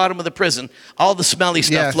 What's in the bottom of the prison? All the smelly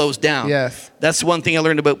stuff flows down. That's one thing I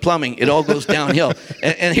learned about plumbing. It all goes downhill.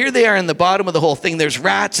 And here they are in the bottom of the whole thing. There's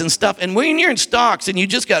rats and stuff. And when you're in stocks and you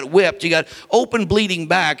just got whipped, you got open bleeding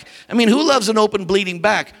back. I mean, who loves an open bleeding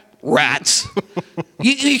back? Rats.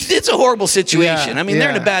 It's a horrible situation. I mean, they're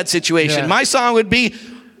in a bad situation. My song would be,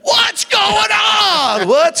 what's going on?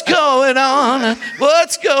 What's going on?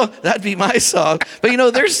 That'd be my song.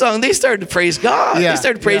 But their song, they started to praise God. They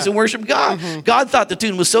started to praise and worship God. God thought the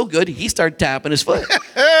tune was so good, he started tapping his foot.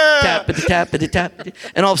 Tappity, tappity, tappity.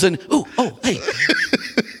 And all of a sudden, hey.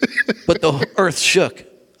 But the earth shook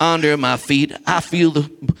under my feet. I feel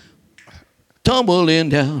the tumbling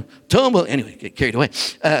down, Anyway, get carried away.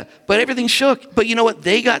 But everything shook. But you know what?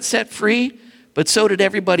 They got set free. But so did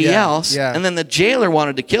everybody else. And then the jailer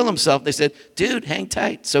wanted to kill himself. They said, dude, hang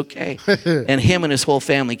tight. It's okay. And him and his whole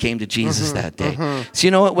family came to Jesus that day. So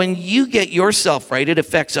you know what? When you get yourself right, it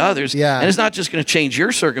affects others. And it's not just going to change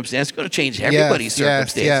your circumstance. It's going to change everybody's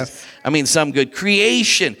circumstances. I mean, some good.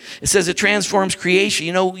 Creation. It says it transforms creation.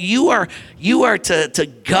 You are to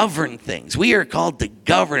govern things. We are called to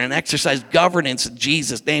govern and exercise governance in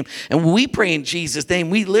Jesus' name. And when we pray in Jesus' name,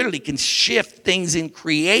 we literally can shift things in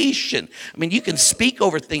creation. I mean, you can speak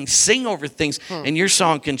over things, sing over things, and your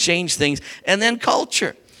song can change things. And then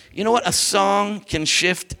culture. You know what? A song can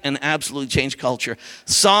shift and absolutely change culture.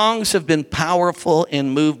 Songs have been powerful in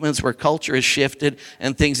movements where culture has shifted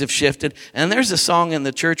and things have shifted. And there's a song in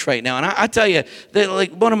the church right now. And I tell you,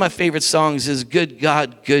 that one of my favorite songs is Good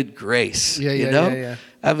God, Good Grace.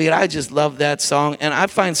 I mean, I just love that song. And I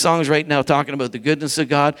find songs right now talking about the goodness of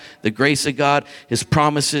God, the grace of God, his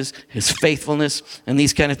promises, his faithfulness, and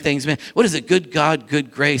these kind of things. Man, what is it? Good God,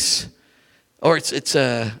 good grace. Or it's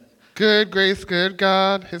good grace, good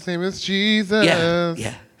God. His name is Jesus.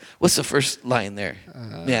 Yeah. What's the first line there?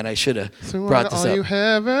 Man, I should have brought this all up. All you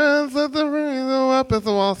heavens, let the rain go up as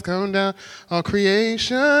the walls come down. All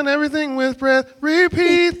creation, everything with breath,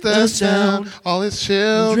 repeat the sound. All his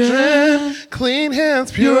children, clean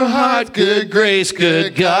hands, pure heart, good grace,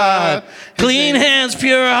 good God. Clean hands,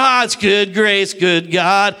 pure hearts, good grace, good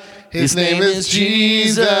God. His name is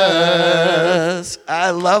Jesus.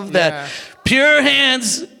 I love that. Yeah. Pure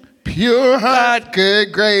hands, pure heart,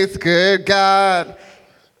 good grace, good God.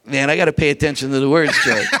 Man, I got to pay attention to the words,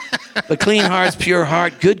 George. But clean hearts, pure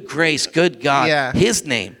heart, good grace, good God. Yeah. His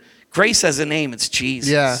name. Grace has a name. It's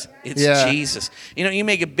Jesus. Yeah. It's Jesus. You know, you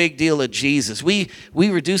make a big deal of Jesus. We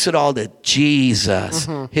reduce it all to Jesus,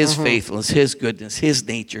 his faithfulness, his goodness, his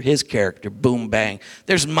nature, his character. Boom, bang.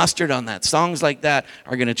 There's mustard on that. Songs like that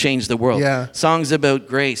are going to change the world. Yeah. Songs about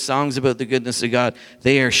grace, songs about the goodness of God,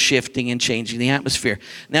 they are shifting and changing the atmosphere.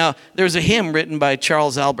 Now, there's a hymn written by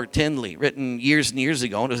Charles Albert Tindley, written years and years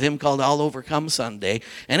ago. And it was a hymn called I'll Overcome Someday.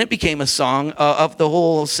 And it became a song of the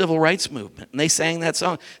whole civil rights movement. And they sang that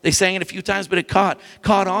song. They sang it a few times, but it caught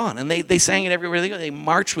on. And they sang it everywhere they go. They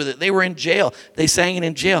marched with it. They were in jail. They sang it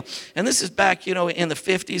in jail. And this is back, in the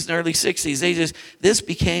 50s and early 60s. This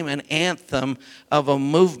became an anthem of a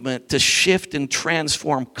movement to shift and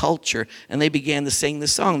transform culture. And they began to sing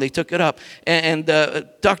this song. They took it up. And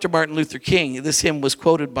Dr. Martin Luther King, this hymn was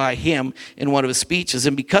quoted by him in one of his speeches.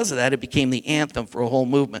 And because of that, it became the anthem for a whole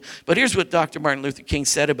movement. But here's what Dr. Martin Luther King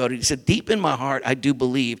said about it. He said, deep in my heart, I do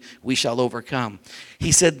believe we shall overcome.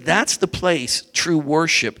 He said, that's the place true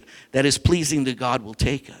worship that is pleasing to God will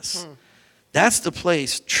take us. That's the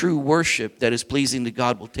place true worship that is pleasing to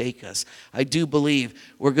God will take us. I do believe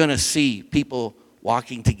we're going to see people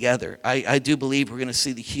walking together. I do believe we're going to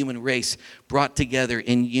see the human race brought together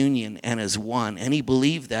in union and as one. And he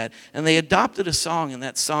believed that. And they adopted a song, and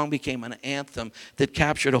that song became an anthem that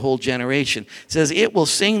captured a whole generation. It says, it will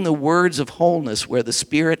sing the words of wholeness where the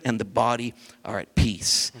spirit and the body are at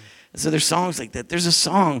peace. And so there's songs like that. There's a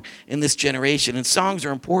song in this generation, and songs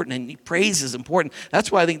are important, and praise is important.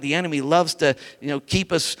 That's why I think the enemy loves to,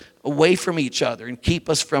 keep us away from each other and keep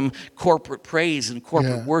us from corporate praise and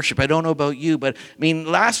corporate worship. I don't know about you, but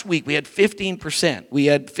last week we had 15%. We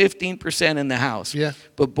had 15% in the house. Yeah.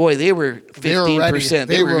 But boy, they were 15%.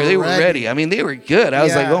 They were ready. They were good. I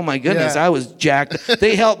was like, oh my goodness, I was jacked.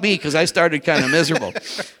 They helped me because I started kind of miserable.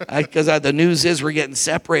 Because the news is we're getting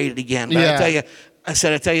separated again. But I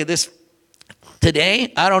tell you this,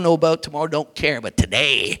 today, I don't know about tomorrow, don't care, but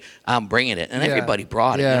today I'm bringing it. And everybody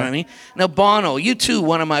brought it, you know what I mean? Now, Bono, U2,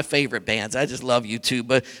 one of my favorite bands. I just love U2.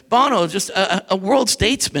 But Bono is just a world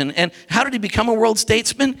statesman. And how did he become a world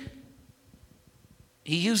statesman?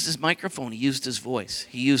 He used his microphone. He used his voice.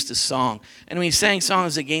 He used his song. And he sang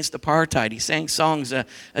songs against apartheid. He sang songs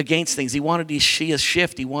against things. He wanted to see a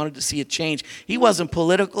shift. He wanted to see a change. He wasn't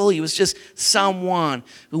political. He was just someone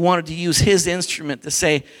who wanted to use his instrument to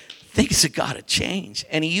say, things have got to change.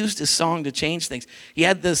 And he used his song to change things. He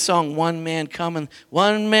had this song, One Man Come in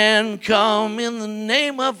the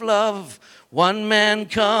name of love. One man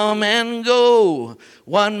come and go.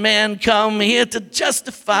 One man come here to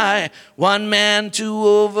justify. One man to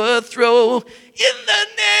overthrow. In the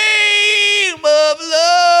name of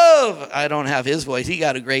love. I don't have his voice. He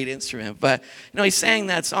got a great instrument. But, he sang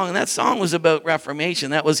that song. And that song was about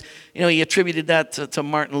Reformation. That was, he attributed that to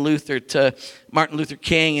Martin Luther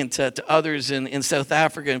King, and to others in South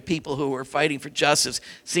Africa, and people who were fighting for justice,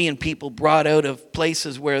 seeing people brought out of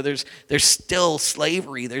places where there's still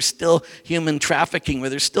slavery, there's still human trafficking, where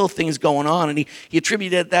there's still things going on. And he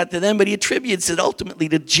attributed that to them, but he attributes it ultimately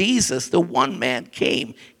to Jesus. The one man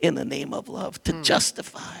came in the name of love to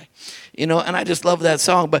justify. And I just love that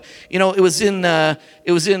song. But it was in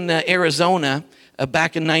Arizona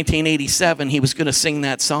back in 1987. He was going to sing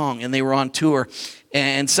that song, and they were on tour.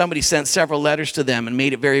 And somebody sent several letters to them and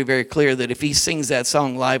made it very, very clear that if he sings that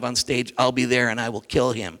song live on stage, I'll be there and I will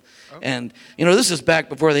kill him. Okay. And, this is back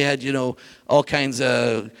before they had, all kinds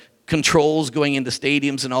of controls going into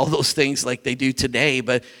stadiums and all those things like they do today.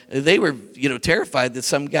 But they were, terrified that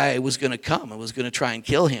some guy was going to come and was going to try and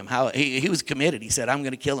kill him. He was committed. He said, I'm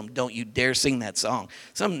going to kill him. Don't you dare sing that song.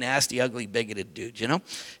 Some nasty, ugly, bigoted dude,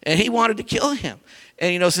 And he wanted to kill him.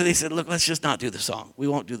 And, so they said, look, let's just not do the song. We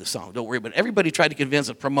won't do the song. Don't worry. But everybody tried to convince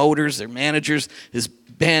the promoters, their managers, his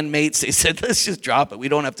bandmates. They said, let's just drop it. We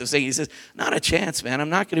don't have to sing. He says, not a chance, man. I'm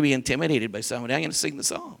not going to be intimidated by somebody. I'm going to sing the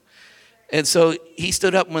song. And so he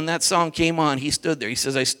stood up when that song came on. He stood there. He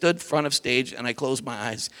says, I stood front of stage and I closed my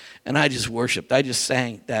eyes and I just worshiped. I just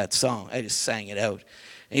sang that song. I just sang it out.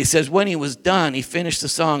 And he says when he was done, he finished the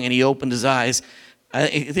song and he opened his eyes. I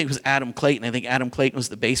think it was Adam Clayton. I think Adam Clayton was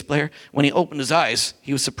the bass player. When he opened his eyes,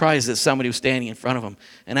 he was surprised that somebody was standing in front of him.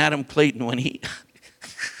 And Adam Clayton, when he's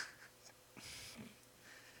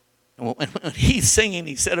singing,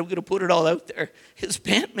 he said, I'm going to put it all out there. His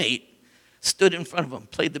bandmate stood in front of him,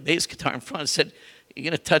 played the bass guitar in front, and said, you're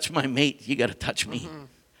going to touch my mate, you got to touch me. Mm-hmm.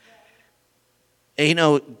 And you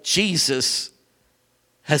know, Jesus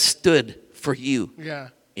has stood for you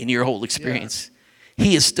in your whole experience. Yeah.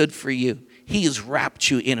 He has stood for you. He has wrapped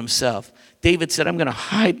you in himself. David said, I'm going to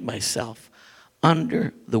hide myself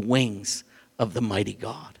under the wings of the mighty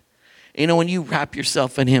God. You know, when you wrap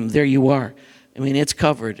yourself in him, there you are. I mean, it's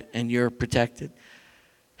covered and you're protected.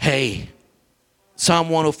 Hey, Psalm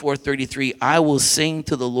 104:33, I will sing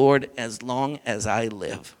to the Lord as long as I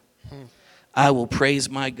live. I will praise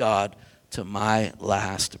my God to my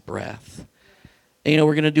last breath. And, you know,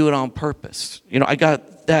 we're going to do it on purpose. You know, I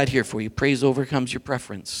got that here for you. Praise overcomes your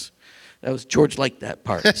preference. That was George liked that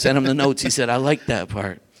part. Sent him the notes. He said, I like that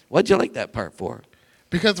part. What'd you like that part for?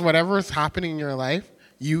 Because whatever is happening in your life,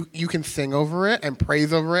 you can sing over it and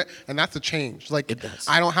praise over it, and that's a change. Like, it does.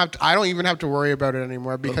 I don't even have to worry about it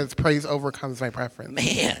anymore because praise overcomes my preference.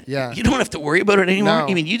 Man, yeah, you don't have to worry about it anymore. No.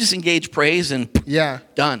 I mean, you just engage praise and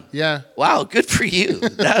done. Yeah. Wow, good for you.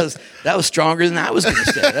 That was stronger than I was going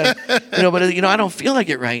to say. But I don't feel like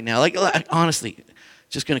it right now. Like, honestly,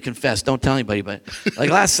 just going to confess. Don't tell anybody, but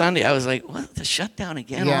like last Sunday, I was like, what, the shutdown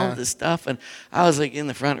again? Yeah. All of this stuff, and I was like in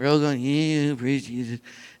the front row going, yeah, praise Jesus.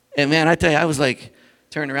 And man, I tell you, I was like.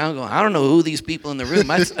 Turned around going, I don't know who these people in the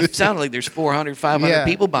room. It sounded like there's 400, 500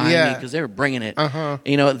 people behind me because they were bringing it. Uh-huh.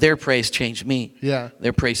 You know, their praise changed me. Yeah.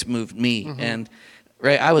 Their praise moved me. Mm-hmm. And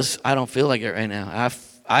I don't feel like it right now.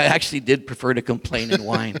 I actually did prefer to complain and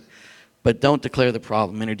whine. But don't declare the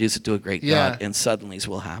problem. Introduce it to a great God, and suddenlies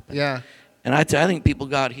will happen. Yeah. And I think people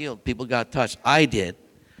got healed. People got touched. I did.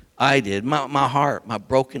 My heart, my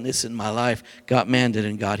brokenness in my life got mended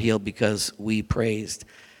and got healed because we praised.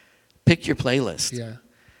 Pick your playlist. Yeah.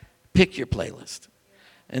 Pick your playlist.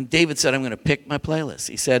 And David said, I'm going to pick my playlist.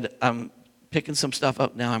 He said, I'm picking some stuff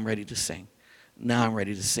up. Now I'm ready to sing.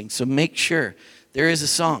 So make sure there is a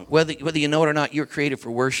song. Whether you know it or not, you're created for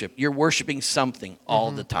worship. You're worshiping something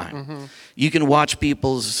all the time. Mm-hmm. You can watch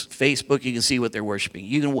people's Facebook. You can see what they're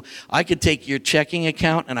worshiping. I could take your checking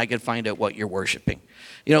account and I could find out what you're worshiping.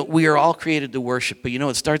 You know, we are all created to worship, but you know,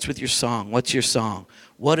 it starts with your song. What's your song?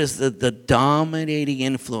 What is the dominating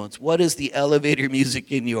influence? What is the elevator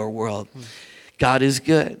music in your world? God is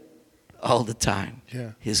good all the time.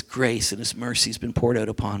 Yeah. His grace and his mercy has been poured out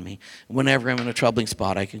upon me. Whenever I'm in a troubling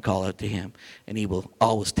spot, I can call out to him, and he will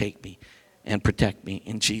always take me and protect me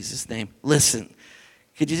in Jesus' name. Listen,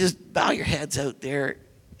 could you just bow your heads out there?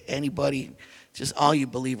 Anybody, just all you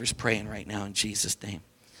believers praying right now in Jesus' name.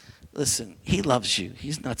 Listen, he loves you.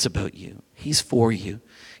 He's nuts about you. He's for you.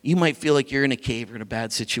 You might feel like you're in a cave or in a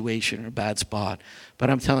bad situation or a bad spot, but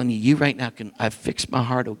I'm telling you, you right now I've fixed my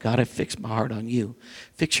heart. Oh God, I've fixed my heart on you.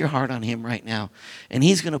 Fix your heart on him right now. And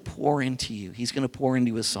he's going to pour into you. He's going to pour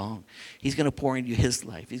into a song. He's going to pour into his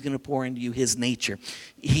life. He's going to pour into you his nature.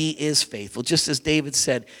 He is faithful. Just as David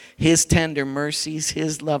said, his tender mercies,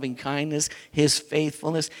 his loving kindness, his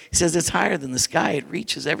faithfulness. He says it's higher than the sky. It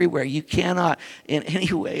reaches everywhere. You cannot in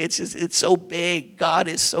any way. It's so big. God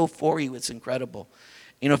is so for you. It's incredible.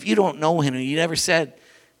 You know, if you don't know him and you never said,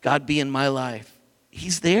 God be in my life,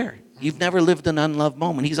 he's there. You've never lived an unloved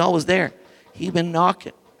moment. He's always there. He's been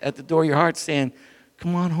knocking at the door of your heart saying,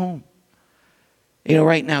 come on home. You know,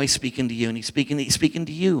 right now he's speaking to you and he's speaking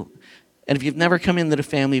to you. And if you've never come into the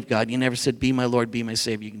family of God, you never said, be my Lord, be my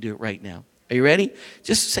Savior, you can do it right now. Are you ready?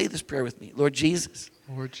 Just say this prayer with me. Lord Jesus.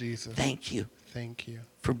 Lord Jesus. Thank you. Thank you.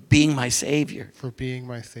 For being my Savior. For being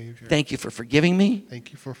my Savior. Thank you for forgiving me.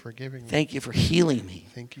 Thank you for forgiving me. Thank you for healing me.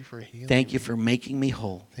 Thank you for healing Thank you me. for making me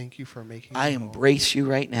whole. Thank you for making me I whole. embrace you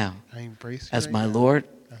right now. I embrace you as right my now. Lord,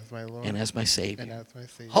 as my Lord and as my Savior. and as my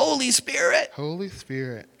Savior. Holy Spirit, Holy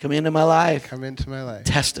Spirit, come into my life. come into my life.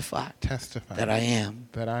 Testify Testify that I am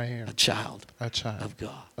a child child of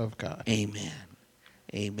God. God. Amen.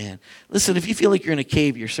 Amen. Listen, if you feel like you're in a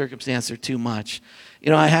cave, your circumstances are too much.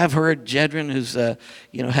 You know, I have heard Jedrin, who's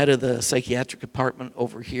head of the psychiatric department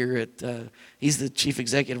over here at. He's the chief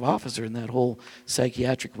executive officer in that whole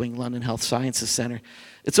psychiatric wing, London Health Sciences Center.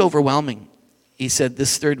 It's overwhelming. He said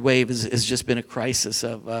this third wave has just been a crisis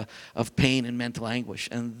of pain and mental anguish,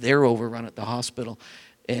 and they're overrun at the hospital.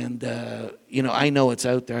 And, I know it's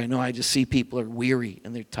out there. I know I just see people are weary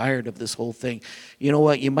and they're tired of this whole thing. You know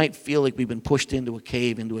what? You might feel like we've been pushed into a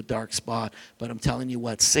cave, into a dark spot. But I'm telling you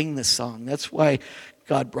what, sing this song. That's why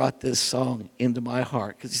God brought this song into my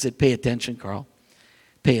heart. Because he said, pay attention, Carl.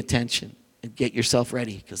 Pay attention and get yourself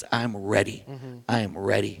ready, because I'm ready. Mm-hmm. I am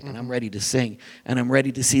ready. Mm-hmm. And I'm ready to sing. And I'm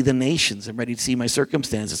ready to see the nations. I'm ready to see my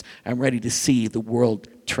circumstances. I'm ready to see the world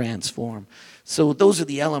transform. So those are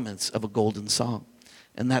the elements of a golden song.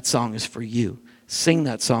 And that song is for you. Sing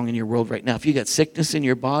that song in your world right now. If you got sickness in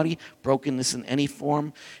your body, brokenness in any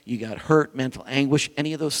form, you got hurt, mental anguish,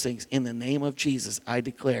 any of those things, in the name of Jesus, I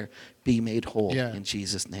declare, be made whole. In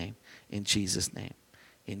Jesus' name. In Jesus' name.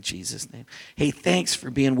 In Jesus' name. Hey, thanks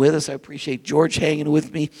for being with us. I appreciate George hanging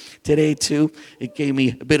with me today, too. It gave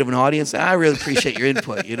me a bit of an audience. I really appreciate your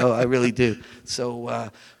input. I really do.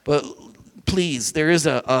 So, but please, there is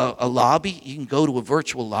a lobby. You can go to a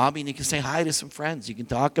virtual lobby and you can say hi to some friends. You can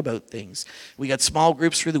talk about things. We got small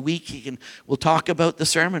groups for the week. We'll talk about the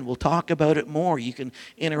sermon. We'll talk about it more. You can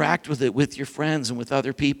interact with it with your friends and with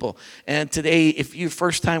other people. And today, if you're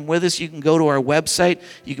first time with us, you can go to our website.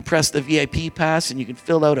 You can press the VIP pass and you can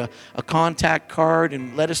fill out a contact card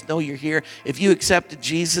and let us know you're here. If you accepted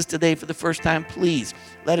Jesus today for the first time, please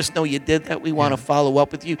let us know you did that. We want to follow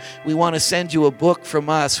up with you. We want to send you a book from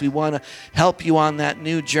us. We want to help you on that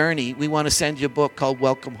new journey. We want to send you a book called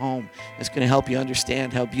Welcome Home. It's going to help you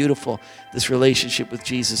understand how beautiful this relationship with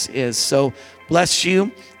Jesus is. So bless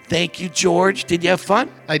you. Thank you, George. Did you have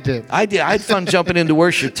fun? I did. I did. I had fun jumping into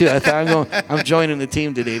worship, too. I thought I'm joining the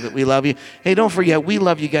team today, but we love you. Hey, don't forget, we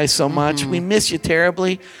love you guys so much. We miss you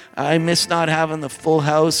terribly. I miss not having the full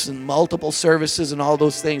house and multiple services and all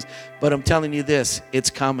those things. But I'm telling you this, it's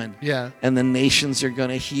coming. Yeah. And the nations are going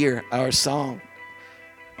to hear our song.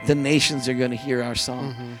 The nations are going to hear our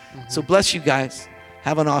song. So bless you guys.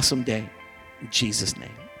 Have an awesome day. In Jesus' name.